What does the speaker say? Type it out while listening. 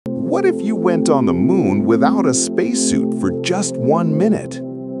What if you went on the moon without a spacesuit for just 1 minute?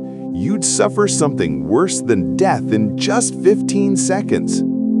 You'd suffer something worse than death in just 15 seconds.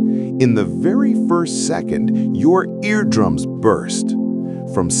 In the very first second, your eardrums burst.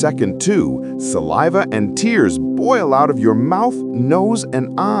 From second 2, saliva and tears boil out of your mouth, nose,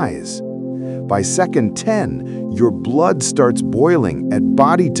 and eyes. By second 10, your blood starts boiling at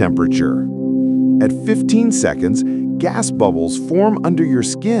body temperature. At 15 seconds, gas bubbles form under your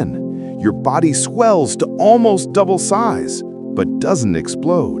skin. Your body swells to almost double size, but doesn't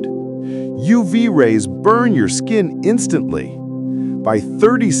explode. UV rays burn your skin instantly. By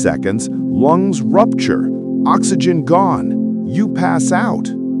 30 seconds, lungs rupture, oxygen gone, you pass out.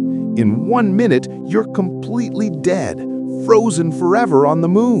 In 1 minute, you're completely dead, frozen forever on the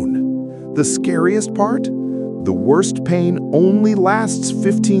moon. The scariest part? The worst pain only lasts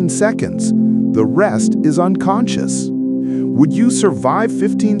 15 seconds. The rest is unconscious. Would you survive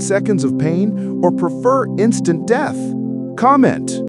 15 seconds of pain or prefer instant death? Comment.